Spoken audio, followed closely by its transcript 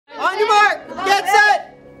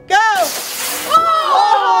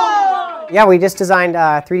Yeah, we just designed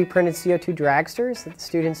 3D printed CO2 dragsters that the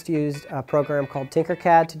students used a program called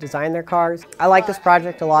Tinkercad to design their cars. I like this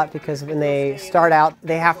project a lot because when they start out,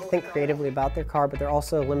 they have to think creatively about their car, but they're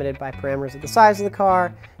also limited by parameters of the size of the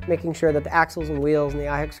car, making sure that the axles and wheels and the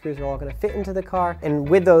eye hook screws are all going to fit into the car. And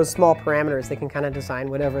with those small parameters, they can kind of design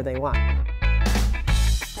whatever they want.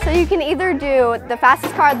 So you can either do the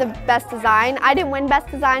fastest car, the best design. I didn't win best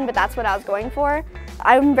design, but that's what I was going for.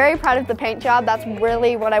 I'm very proud of the paint job. That's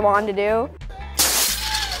really what I wanted to do.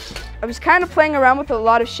 I was kind of playing around with a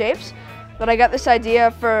lot of shapes, but I got this idea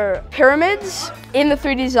for pyramids in the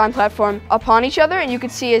 3D design platform upon each other, and you could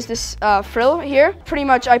see is this frill here. Pretty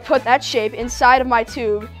much I put that shape inside of my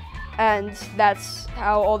tube, and that's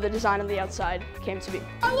how all the design on the outside came to be.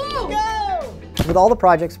 With all the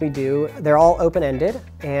projects we do, they're all open-ended,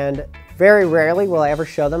 and very rarely will I ever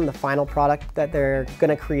show them the final product that they're going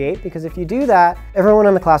to create, because if you do that, everyone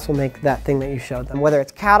in the class will make that thing that you showed them. Whether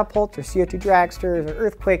it's catapults or CO2 dragsters or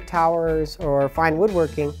earthquake towers or fine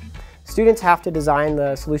woodworking, students have to design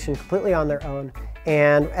the solution completely on their own.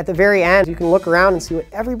 And at the very end, you can look around and see what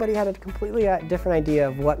everybody had a completely different idea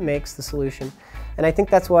of what makes the solution. And I think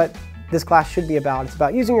that's what this class should be about. It's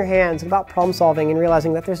about using your hands, and about problem solving and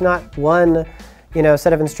realizing that there's not one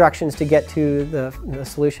set of instructions to get to the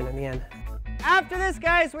solution in the end. After this,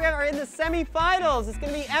 guys, we are in the semi-finals. It's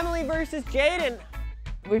going to be Emily versus Jaden.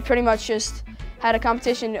 We pretty much just had a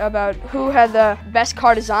competition about who had the best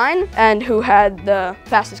car design and who had the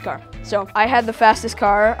fastest car. So I had the fastest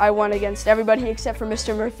car. I won against everybody except for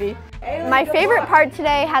Mr. Murphy. My favorite part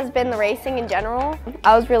today has been the racing in general.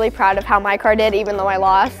 I was really proud of how my car did, even though I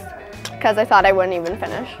lost, because I thought I wouldn't even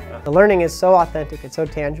finish. The learning is so authentic, it's so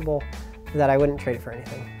tangible that I wouldn't trade it for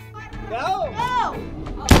anything.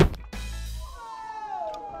 Go!